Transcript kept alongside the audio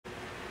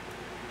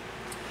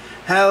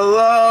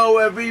Hello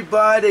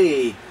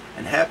everybody,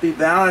 and happy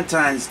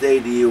Valentine's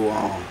Day to you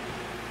all.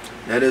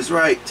 That is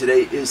right,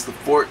 today is the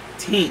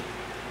 14th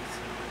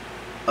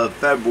of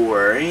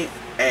February,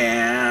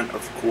 and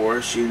of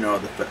course you know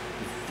the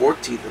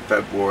 14th of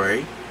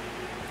February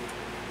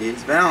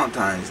is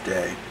Valentine's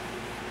Day.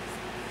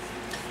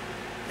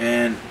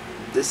 And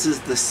this is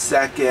the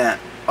second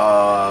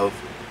of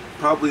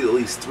probably at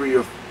least 3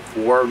 or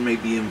 4,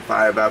 maybe even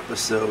 5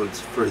 episodes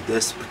for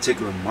this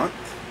particular month.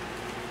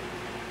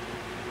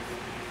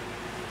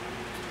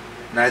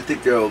 And I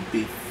think there will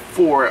be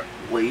 4 at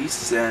least,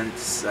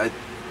 since I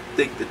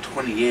think the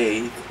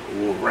 28th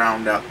will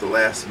round out the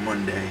last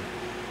Monday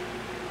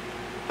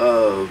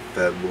of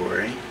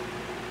February.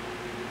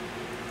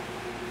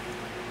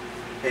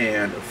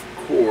 And of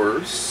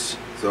course,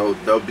 so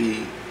there'll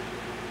be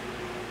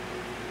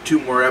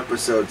 2 more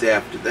episodes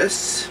after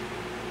this.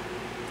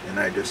 And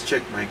I just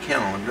checked my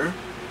calendar.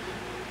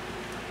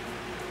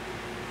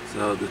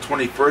 So the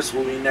 21st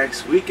will be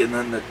next week, and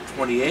then the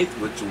 28th,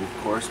 which will of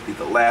course be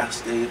the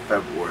last day of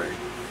February.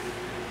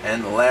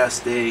 And the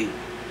last day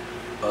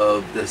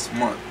of this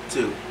month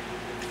too.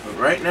 But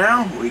right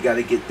now, we got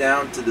to get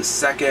down to the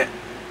second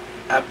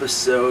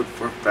episode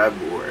for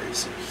February.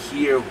 So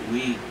here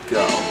we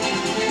go.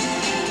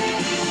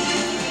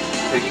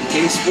 Picking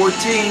case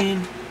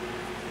 14.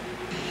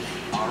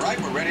 Alright,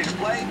 we're ready to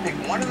play. Pick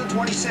one of the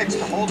 26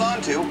 to hold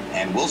on to,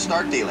 and we'll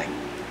start dealing.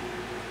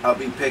 I'll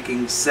be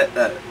picking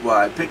well,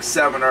 I picked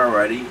 7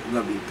 already. I'm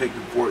going to be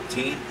picking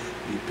 14.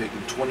 I'll be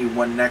picking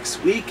 21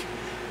 next week.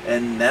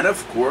 And then,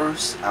 of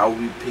course, I'll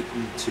be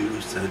picking 2,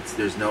 since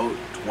there's no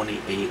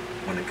 28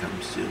 when it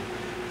comes to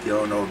the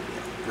Illinois.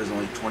 There's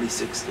only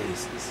 26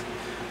 cases.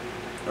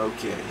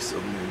 Okay, so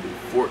I'm going to do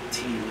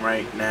 14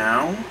 right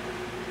now.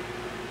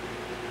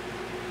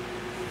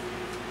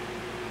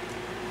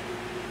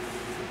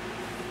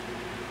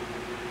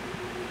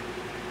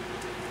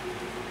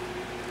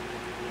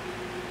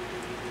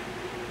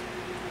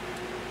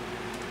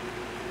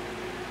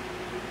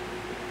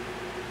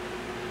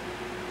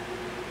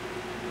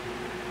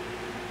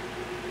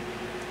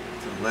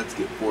 Let's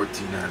get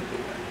 14 out of the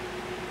way.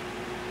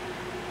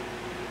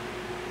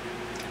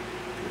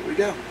 Here we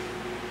go.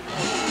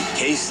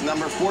 Case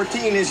number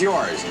 14 is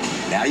yours.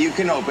 Now you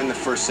can open the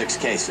first 6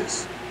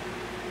 cases.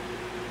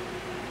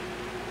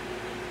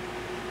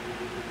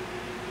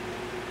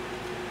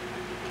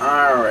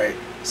 Alright,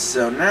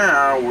 so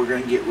now we're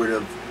going to get rid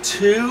of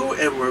 2,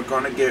 and we're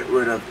going to get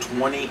rid of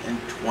 20 and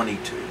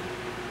 22.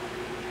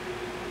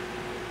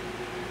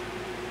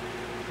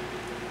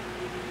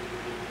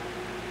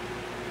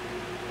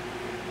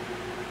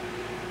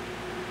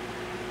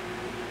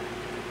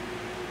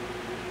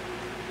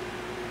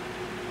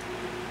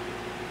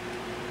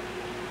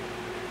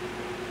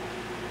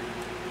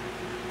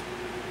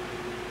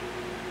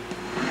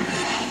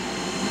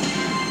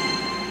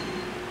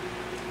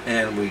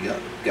 And we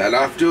got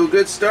off to a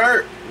good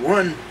start.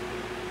 Only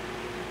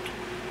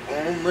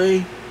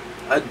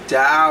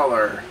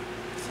 $1.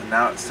 So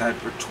now it's time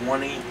for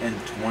 20 and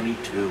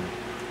 22.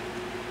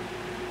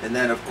 And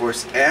then of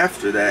course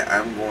after that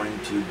I'm going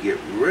to get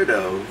rid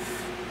of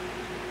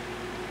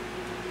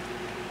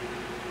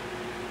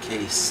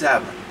case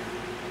 7.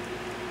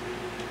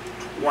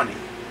 20.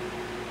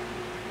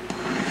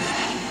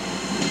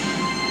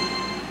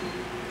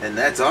 And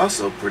that's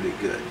also pretty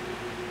good.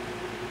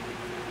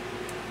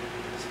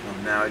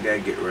 Now I gotta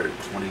get rid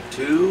of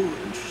 22,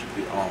 and should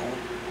be all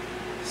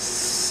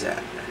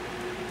set.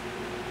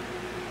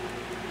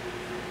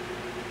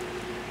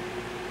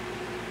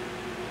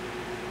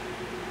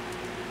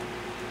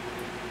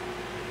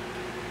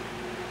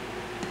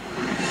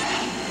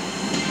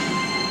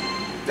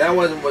 That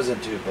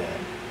wasn't too bad.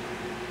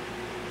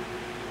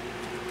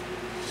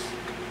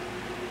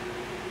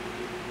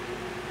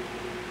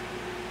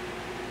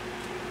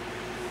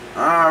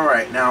 All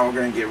right, now we're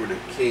gonna get rid of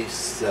case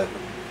 7.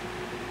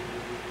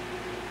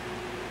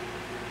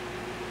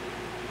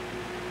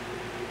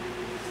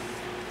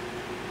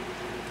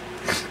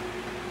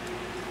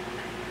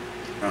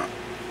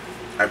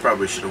 I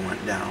probably should have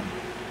went down.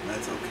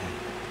 That's okay.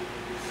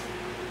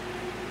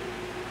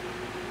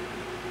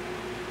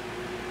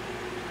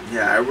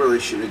 Yeah, I really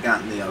should have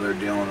gotten the other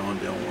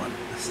Illinois one.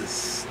 This is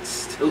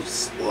still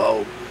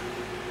slow.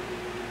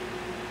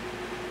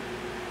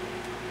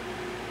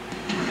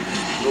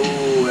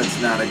 Oh, that's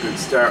not a good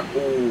start.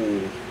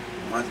 Oh,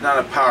 well, it's not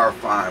a power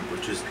 5,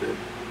 which is good.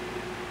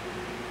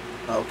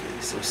 Okay,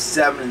 so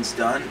 7's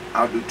done.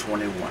 I'll do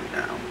 21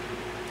 now.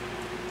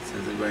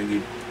 Since I'm going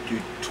to do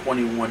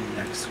 21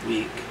 next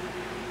week.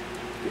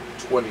 Get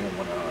 21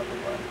 out of the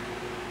way.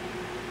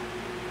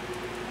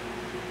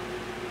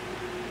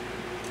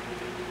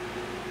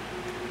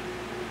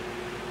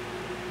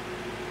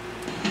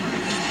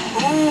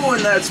 Ooh,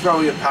 and that's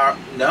probably a power.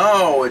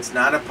 No, it's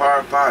not a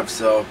power 5.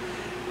 So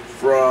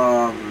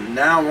from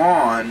now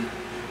on,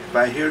 if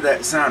I hear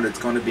that sound, it's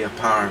going to be a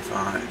power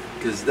 5.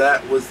 Because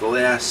that was the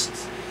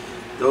last.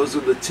 Those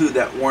are the 2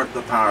 that weren't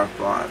the power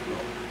 5.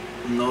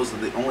 And those are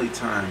the only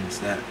times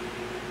that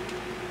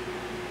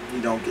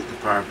you don't get the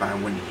power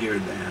 5 when you hear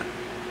that.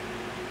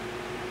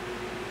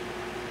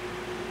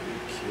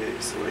 Okay,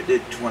 so I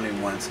did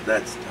 21, so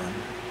that's done.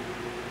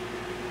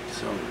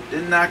 So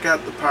didn't knock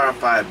out the par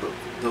 5, but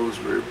those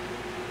were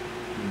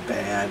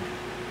bad.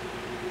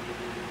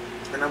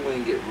 And I'm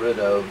going to get rid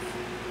of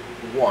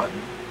 1,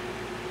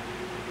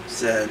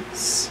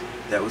 since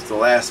that was the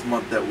last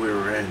month that we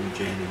were in,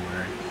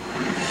 January.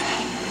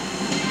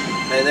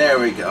 And there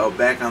we go,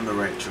 back on the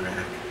right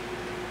track.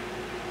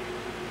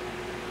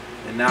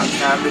 And now it's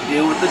time to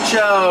deal with the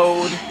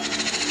chode.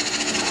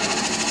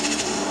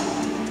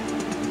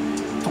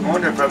 I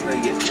wonder if I'm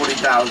going to get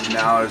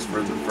 $20,000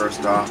 for the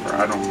first offer.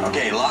 I don't know.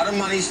 Okay, a lot of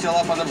money still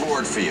up on the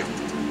board for you.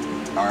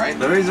 All right.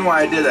 The reason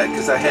why I did that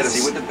because I had Let's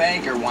see what the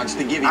banker wants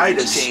to give you. I had in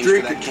a exchange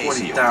streak for of that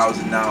case of yours.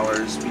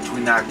 $20,000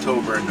 between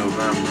October and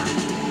November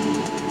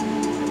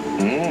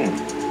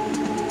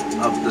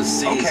of the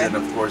season,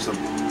 of course, of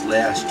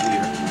last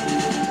year.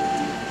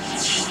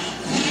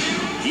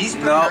 He's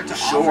prepared to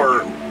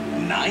short. offer you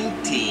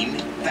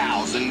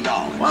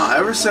 $19,000. Wow,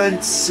 ever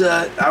since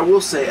I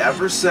will say,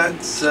 ever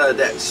since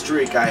that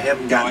streak, I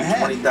haven't gotten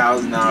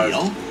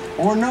 $20,000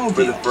 or no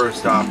for deal. the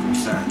first offer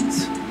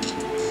since.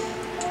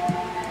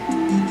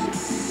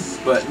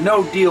 But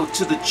no deal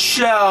to the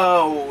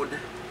chode.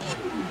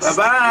 Bye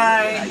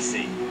bye. I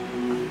see.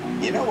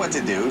 You know what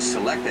to do.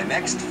 Select the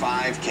next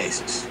 5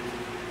 cases.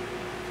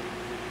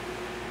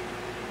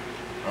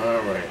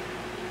 All right.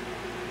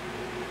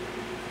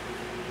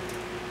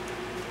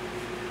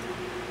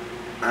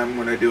 I'm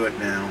gonna do it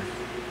now,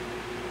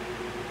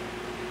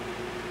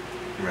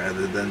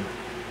 rather than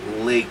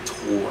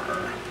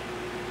later.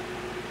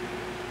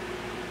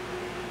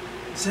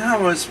 So how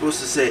am I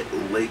supposed to say it?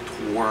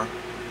 Later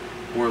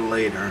or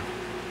later?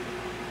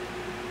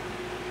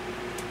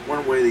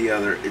 One way or the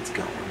other, it's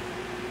going.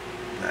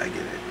 I get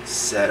it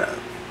set up.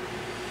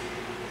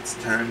 It's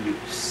time to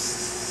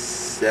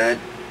set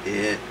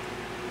it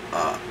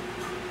up.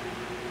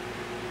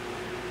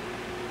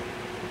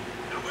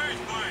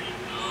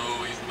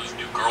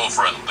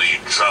 Girlfriend, the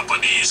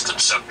Japanese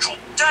conceptual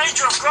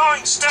danger of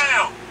growing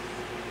stale.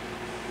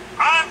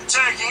 I'm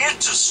taking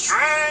it to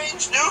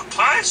strange new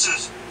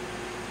places.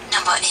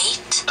 Number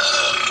 8.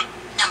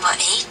 Number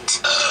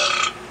 8.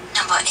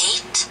 Number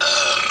 8.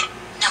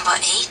 Number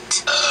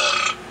 8.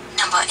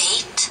 Number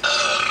 8.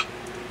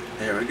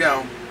 There we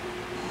go.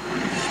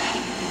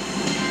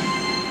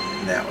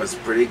 That was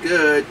pretty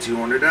good.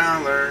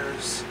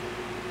 $200.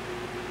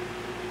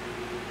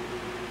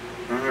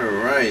 All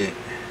right.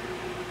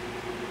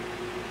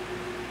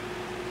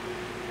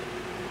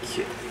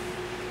 Okay.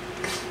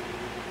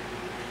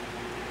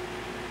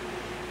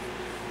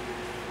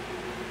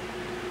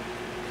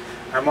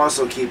 I'm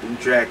also keeping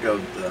track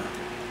of the...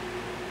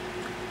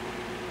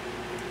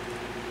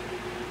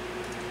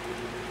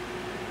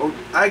 Oh,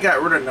 I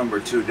got rid of number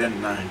 2,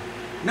 didn't I?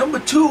 Number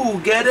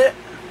 2, get it?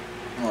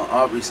 Well,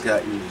 Aubrey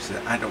Scott uses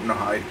it. I don't know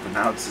how he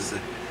pronounces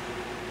it.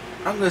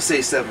 I'm going to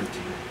say 17.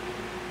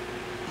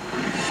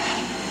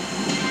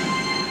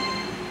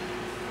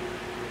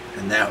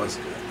 And that was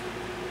good.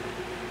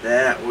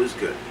 That was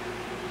good.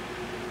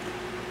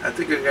 I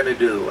think I'm going to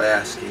do the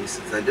last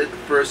cases. I did the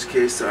first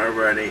case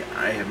already.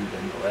 I haven't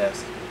done the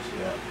last case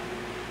yet.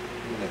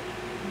 I'm going to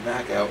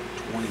knock out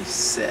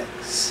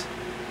 26.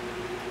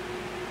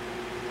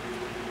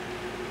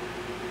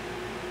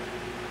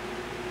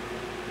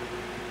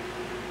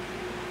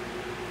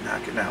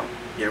 Knock it out.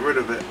 Get rid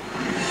of it.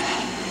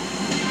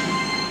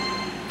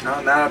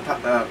 No, not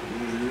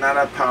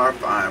a power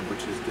 5,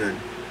 which is good.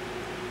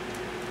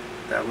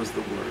 That was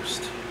the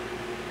worst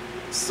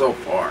so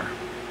far.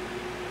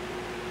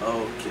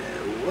 Okay,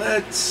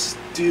 let's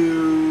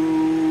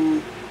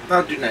do...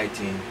 I'll do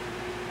 19.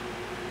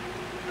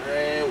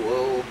 I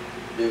will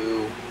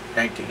do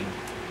 19.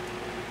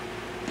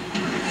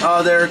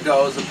 Oh, there it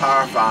goes, the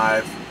power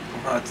 5.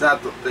 Well, it's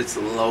not the, it's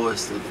the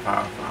lowest of the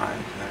power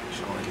 5,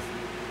 actually.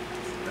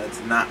 That's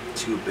not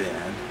too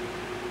bad.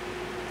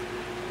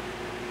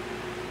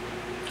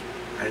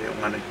 I didn't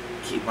want to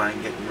keep on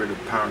getting rid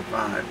of power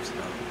 5s,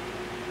 though.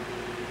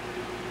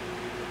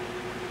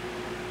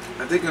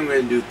 I think I'm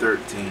going to do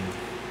 13.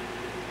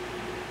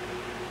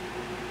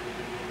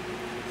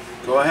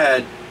 Go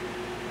ahead.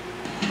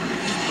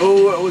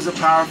 Oh, it was a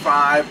power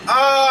 5.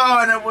 Oh,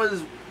 and it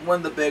was one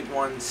of the big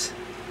ones.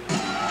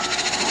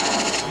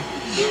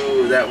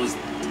 Ooh, that was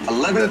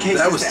 11 cases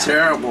that was down.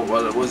 terrible,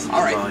 but it wasn't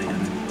All the right.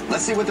 volume.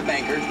 Let's see what the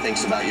banker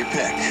thinks about your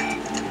pick.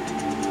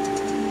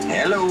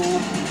 Hello.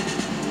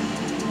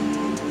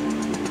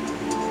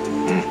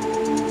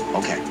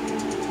 Okay.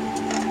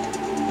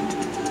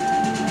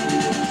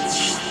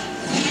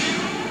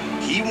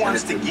 He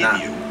wants to give you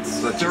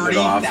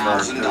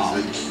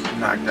 $30,000.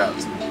 Knocked out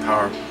some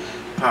power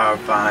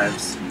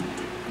 5s.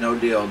 No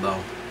deal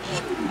though.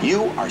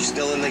 You are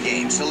still in the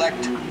game.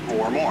 Select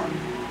 4 more.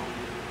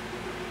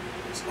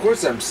 Of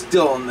course I'm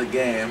still in the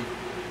game.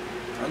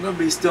 I'm going to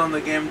be still in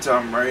the game until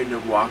I'm ready to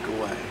walk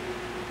away.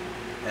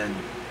 And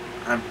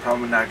I'm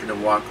probably not going to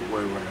walk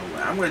away right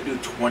away. I'm going to do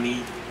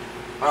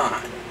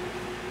 25.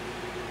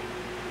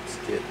 Let's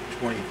get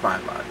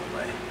 25 out of the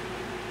way.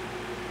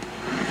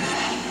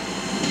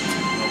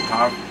 No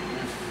power.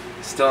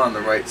 Still on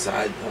the right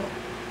side though.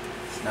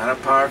 Not a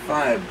par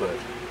 5, but it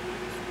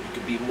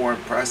could be more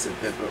impressive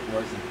if it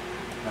wasn't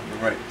on the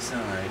right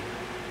side.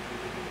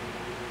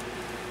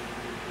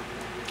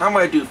 I'm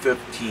going to do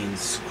 15.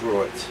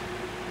 Screw it.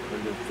 I'm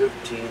going to do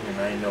 15,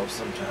 and I know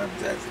sometimes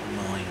that's $1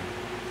 million.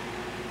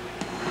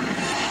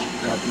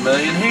 Got the $1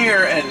 million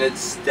here, and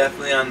it's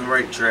definitely on the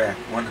right track.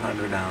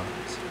 $100.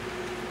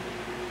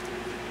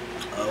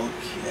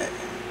 Okay.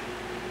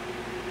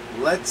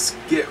 Let's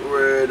get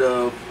rid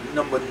of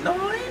number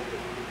 9.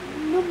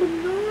 Number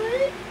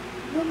 9.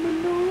 Number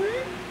 9.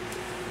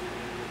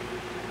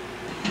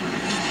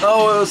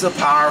 Oh, it was a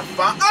power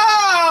 5.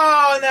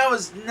 Oh, that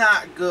was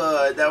not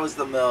good. That was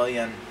the $1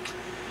 million.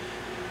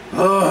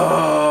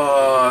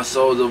 Oh,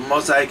 so the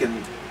most I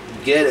can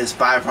get is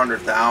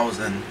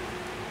 500,000.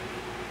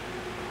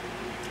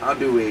 I'll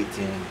do 18.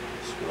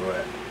 Screw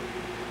it.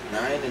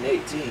 9 and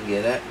 18,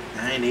 get it?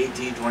 9,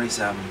 18,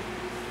 27.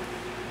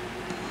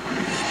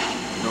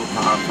 No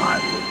power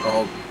 5.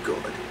 Oh,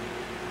 good.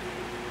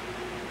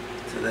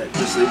 So that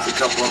just leaves a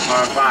couple of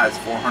power 5s.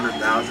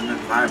 400,000 and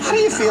 500,000. How do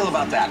you feel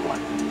about that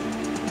one?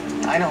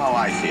 I know how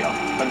I feel,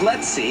 but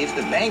let's see if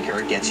the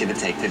banker gets you to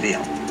take the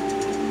deal.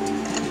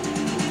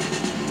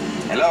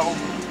 Hello?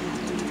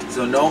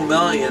 So no $1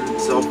 million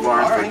so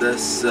far All right. for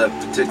this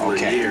particular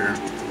Okay. year.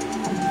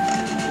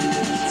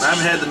 I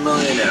haven't had the $1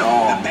 million at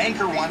all. The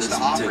banker wants this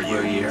to offer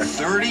particular you year.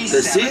 $37,000.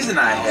 The season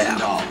I have,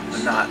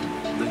 but not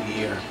the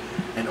year,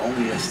 and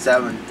only a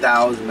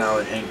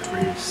 $7,000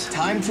 increase.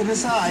 Time to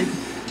decide.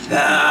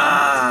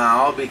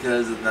 Ah, all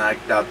because of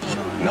knocked out the $1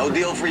 million. No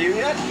deal for you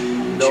yet?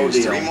 No Choose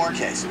deal. 3 more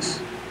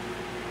cases.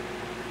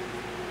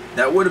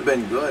 That would have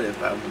been good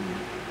if I wouldn't.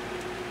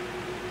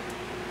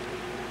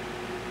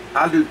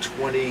 I'll do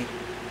 23.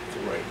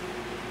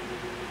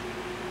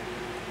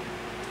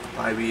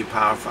 5E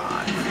power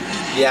 5.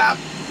 Yeah.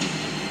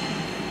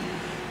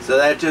 So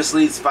that just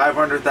leaves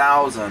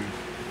 500,000.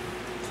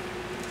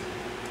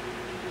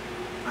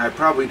 I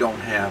probably don't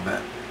have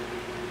it.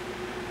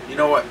 You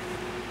know what?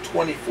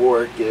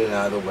 24, get it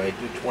out of the way.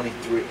 Do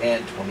 23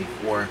 and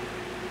 24.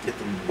 Get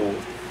them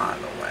both out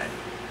of the way.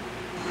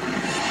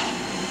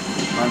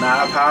 Well,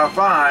 not a power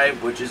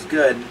 5, which is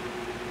good.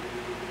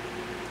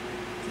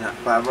 Not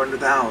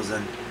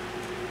 500,000.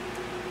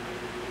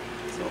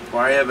 So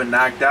far I haven't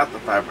knocked out the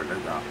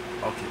 500,000.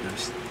 Okay,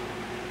 there's.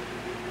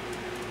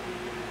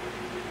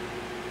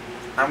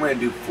 I'm gonna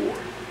do 4.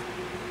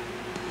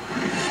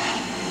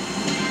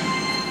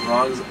 As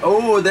long as,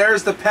 oh,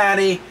 there's the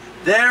patty.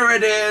 There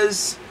it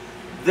is.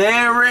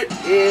 There it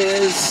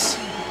is.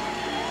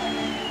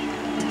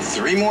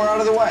 3 more out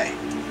of the way.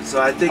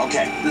 So I think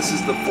Okay. this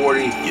is the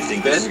 45th You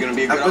think this is gonna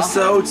be a good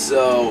episode.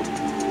 So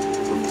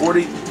for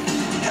 40.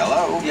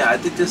 Hello? Yeah, I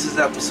think this is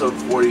episode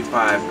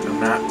 45, but I'm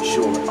not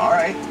sure. All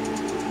right.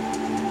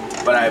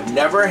 But I've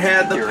never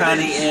had the Here it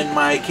penny is. in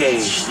my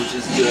case, which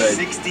is good.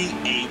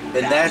 $68,000.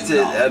 And that's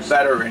a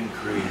better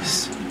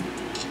increase.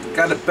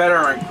 Got a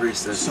better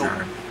increase this So-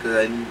 time, because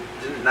I didn't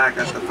knock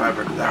out the There are a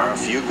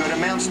 500,000. few good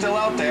amounts still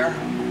out there.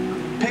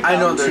 Pick I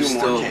know out there's 2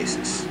 still- more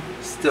cases.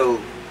 Still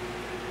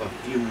a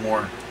few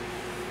more.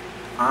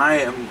 I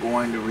am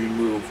going to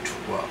remove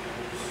 12.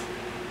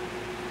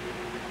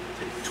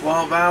 Take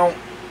 12 out.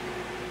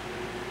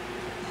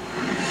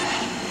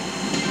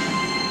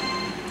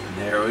 And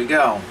there we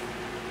go.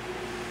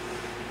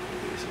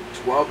 Okay, so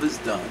 12 is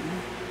done.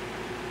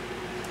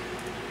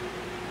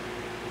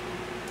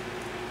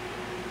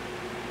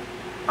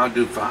 I'll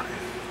do 5.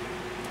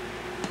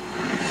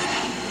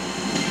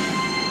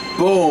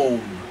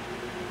 Boom.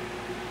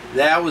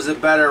 That was a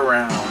better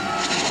round.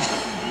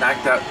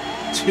 Knocked out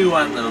 2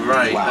 on the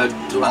right. Wow.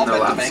 2 I'll on the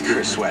bet left. the banker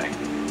is excuse me. sweating.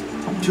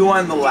 2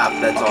 on the left.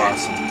 That's Okay.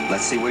 awesome.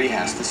 Let's see what he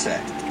has to say.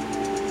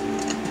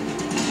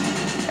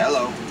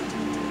 Hello.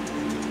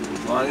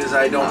 As long as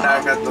I don't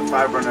knock out the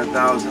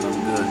 500,000,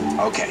 I'm good.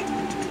 Okay.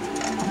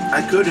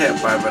 I could have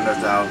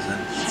 500,000.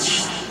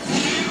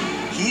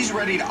 He's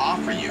ready to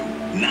offer you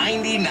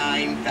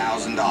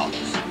 $99,000.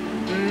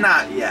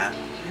 Not yet.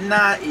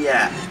 Not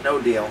yet. No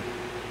deal.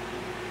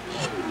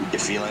 You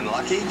feeling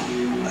lucky?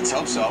 Let's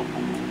hope so.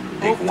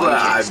 Pick Hopefully one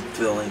I'm case.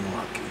 feeling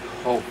lucky.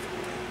 Hopefully.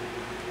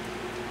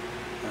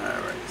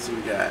 Alright, so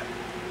we got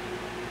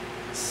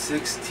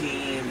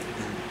 16 and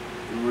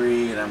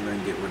 3, and I'm going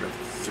to get rid of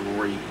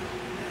 3.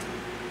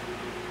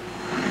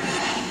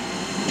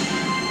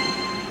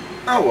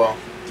 Oh well,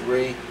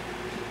 3. And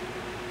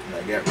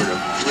I got rid of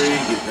 3,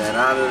 get that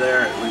out of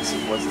there. At least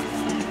it wasn't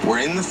We're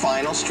in the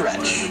final one of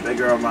stretch. the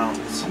bigger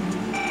amounts.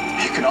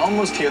 You can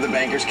almost hear the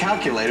banker's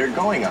calculator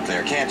going up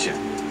there, can't you?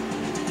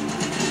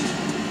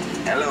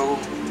 Hello.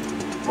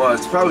 Well,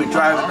 it's probably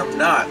driving him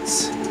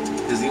nuts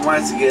because he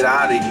wants to get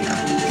out of here.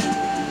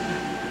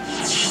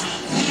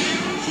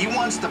 He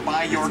wants to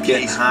buy your It's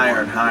getting case higher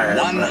for and higher,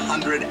 but-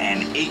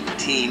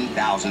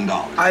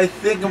 $118,000. I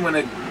think I'm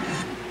gonna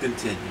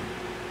continue.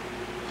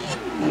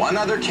 One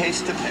other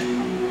case to pick.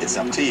 It's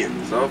up to you.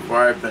 So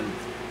far, I've been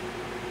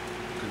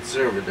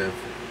conservative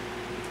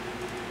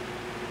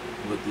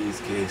with these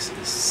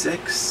cases.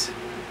 6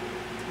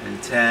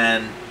 and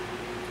 10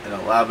 and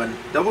 11.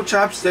 Double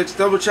chopsticks.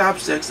 Double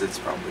chopsticks. It's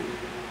probably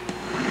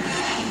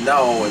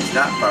No, it's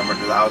not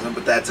 500,000,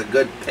 but that's a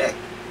good pick.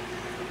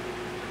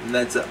 And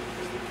that's a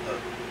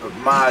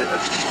mod.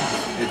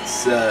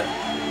 It's a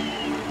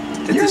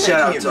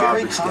shout out to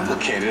Aubrey Scott. Very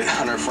complicated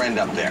on our friend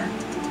up there.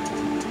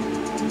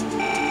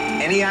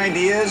 Any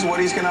ideas what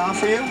he's going to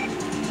offer you?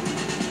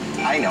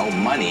 I know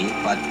money,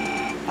 but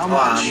how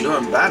much? I'm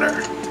doing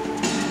better.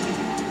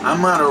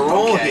 I'm on a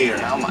roll here.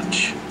 How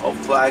much?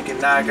 Hopefully I can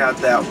knock out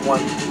that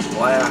one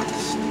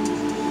last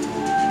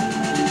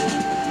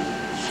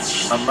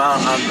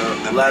amount on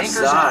the left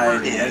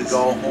side and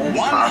go home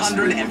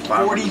possibly with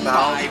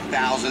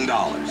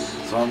 $145,000.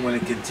 So I'm going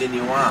to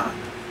continue on.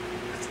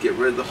 Let's get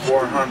rid of the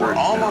 400. We're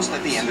almost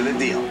at the end of the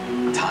deal.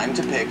 Time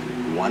to pick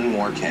one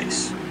more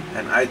case.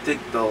 And I think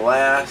the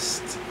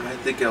last, I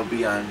think it'll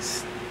be on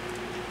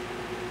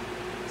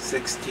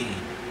 16.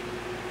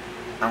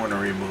 I'm going to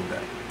remove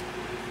that.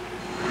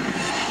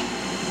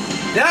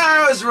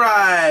 That was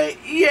right!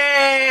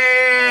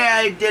 Yay!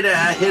 I did it.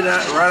 I hit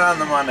it right on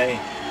the money.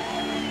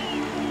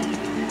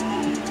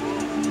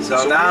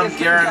 So now I'm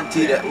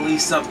guaranteed at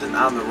least something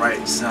on the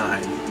right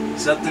side.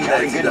 Something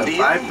that's either a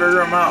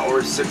 5-figure amount or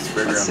a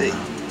 6-figure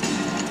amount.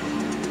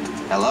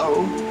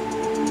 Hello?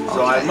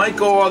 So I might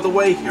go all the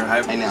way here.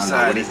 I've I now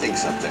know what he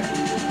thinks up there.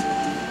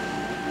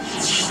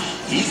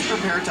 He's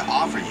prepared to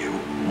offer you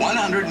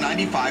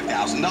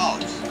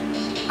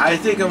 $195,000. I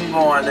think I'm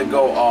going to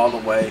go all the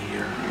way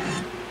here.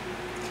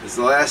 Because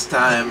the last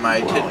time I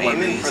did one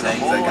of these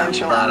things, I got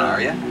burned.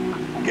 Are you?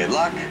 Good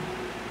luck.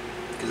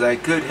 Because I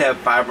could have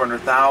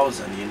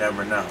 500,000. You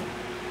never know.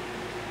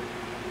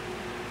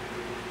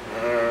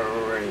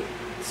 Alright.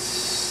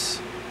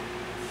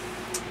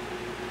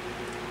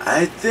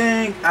 I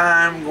think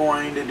I'm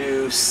going to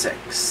do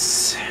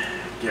 6.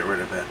 Get rid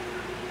of it.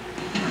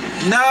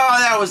 No,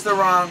 that was the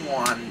wrong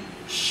one.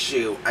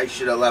 Shoot, I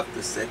should have left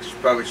the 6.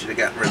 Probably should have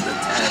gotten rid of the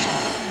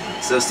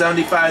 10. So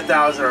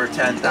 75,000 or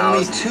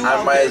 10,000.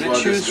 I might as well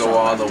just go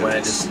all the way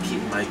and just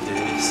keep my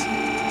case.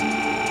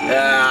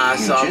 Yeah,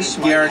 so I'm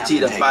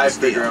guaranteed a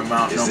 5-figure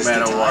amount no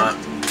matter what.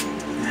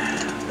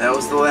 That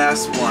was the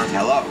last one.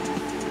 Hello.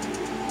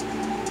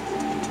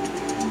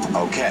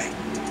 Okay.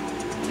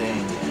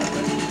 Dang it.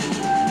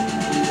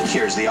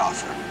 Here's the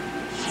offer.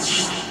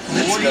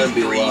 It's going to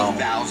be low,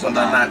 but I'm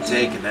not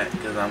taking it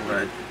because I'm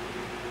going to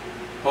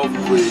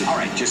hopefully. All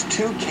right, just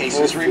 2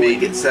 cases remaining.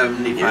 Get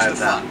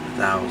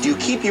 75,000. Do you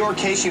keep your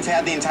case you've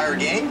had the entire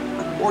game,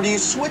 or do you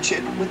switch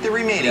it with the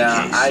remaining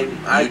case? I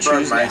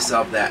burned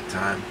myself that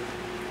time.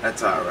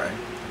 That's all right.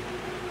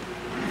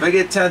 If I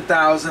get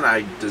 10,000,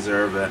 I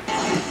deserve it.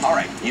 All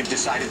right, you've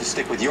decided to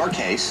stick with your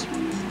case.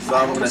 So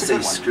I'm going to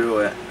say screw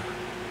it.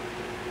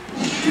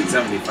 Get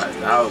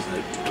 75,000,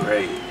 it'd be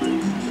great.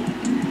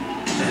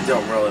 It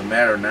don't really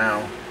matter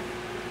now.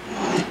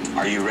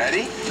 Are you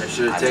ready? I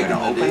should have taken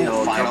the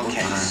deal a couple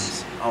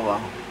times. Oh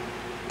well.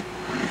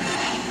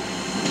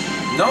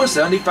 No,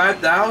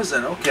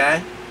 75,000.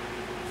 Okay.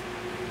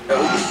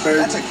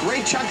 That's a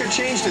great chunk of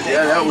change to take.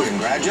 Yeah, that was.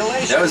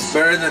 Congratulations. That was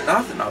better than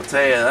nothing. I'll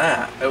tell you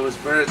that. It was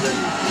better than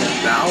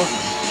 10,000.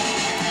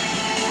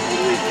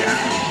 Holy cow.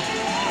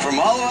 From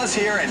all of us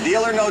here at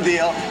Deal or No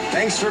Deal,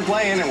 thanks for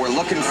playing, and we're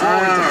looking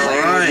forward to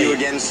playing with you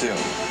again soon.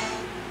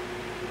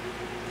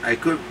 I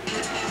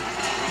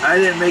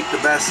didn't make the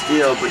best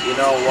deal, but you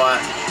know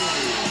what?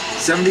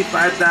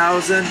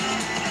 75,000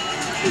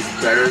 is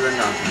better than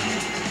nothing.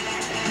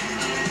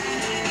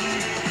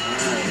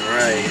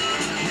 Alright.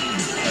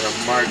 Gotta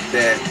mark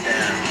that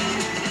down.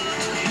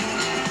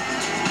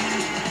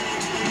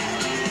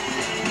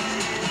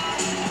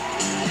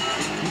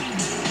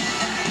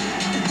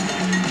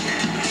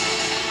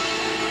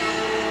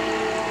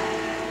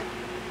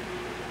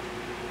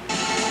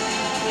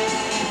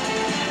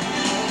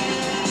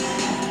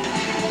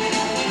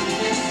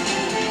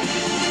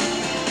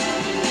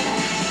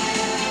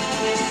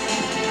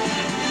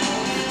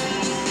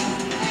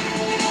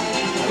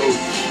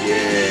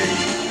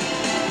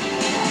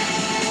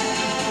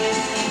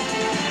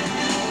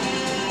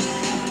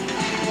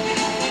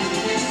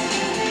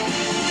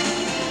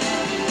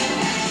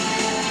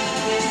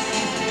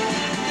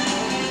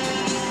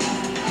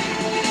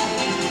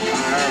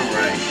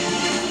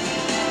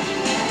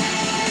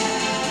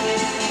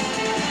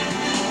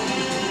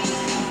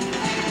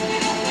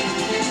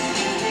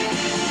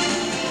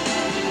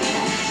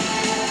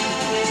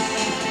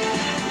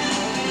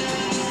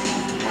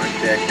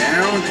 That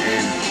down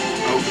and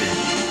open.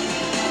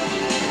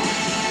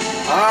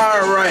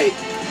 Alright,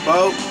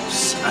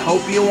 folks, I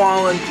hope you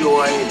all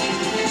enjoyed.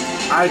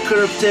 I could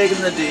have taken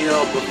the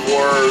deal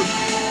before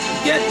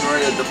getting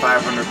rid of the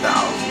 500,000.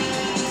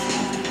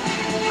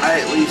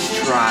 I at least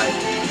tried.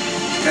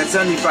 Got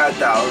 75,000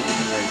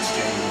 in the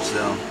exchange,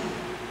 so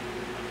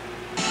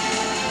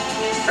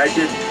I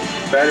did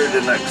better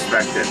than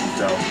expected,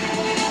 so.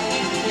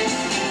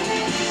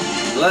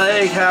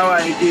 Like how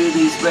I do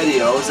these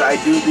videos, I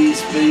do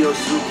these videos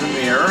through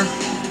Premiere.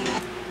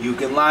 You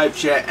can live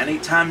chat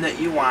anytime that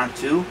you want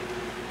to,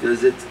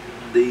 because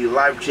the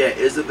live chat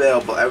is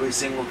available every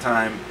single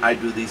time I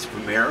do these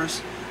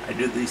premieres. I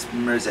do these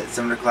premieres at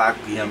 7 o'clock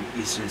p.m.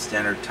 Eastern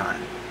Standard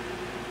Time.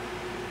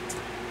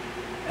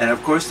 And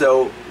of course,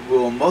 there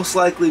will most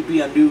likely be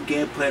a new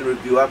game plan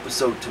review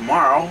episode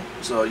tomorrow,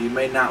 so you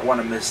may not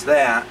want to miss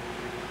that.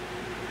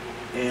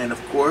 And of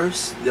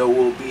course, there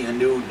will be a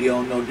new Deal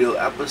or No Deal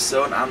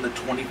episode on the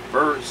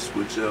 21st,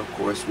 which of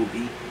course will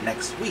be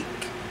next week.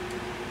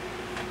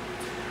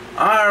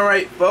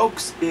 Alright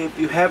folks, if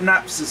you have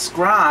not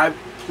subscribed,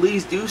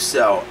 please do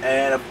so.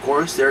 And of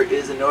course, there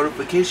is a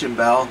notification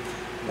bell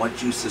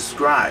once you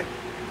subscribe.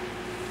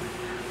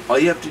 All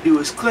you have to do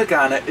is click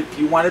on it if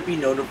you want to be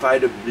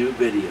notified of new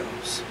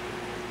videos.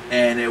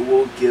 And it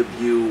will give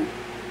you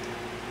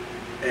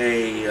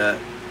a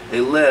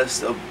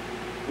list of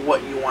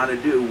what you want to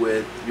do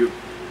with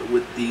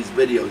these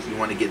videos. You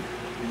want to get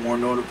more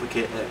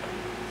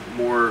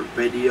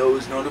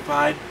videos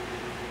notified,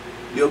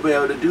 you'll be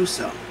able to do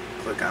so.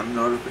 Click on the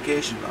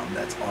notification bell.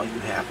 That's all you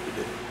have to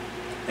do.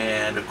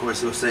 And of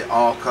course, it'll say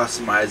all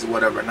customized,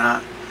 whatever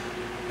not.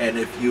 And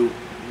if you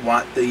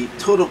want the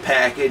total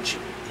package,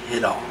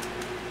 hit all.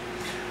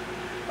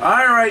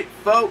 Alright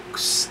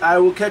folks, I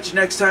will catch you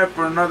next time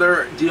for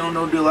another Deal or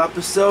No Deal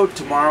episode.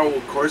 Tomorrow,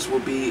 of course, will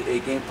be a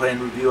game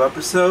plan review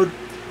episode.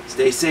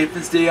 Stay safe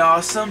and stay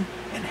awesome,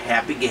 and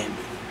happy gaming.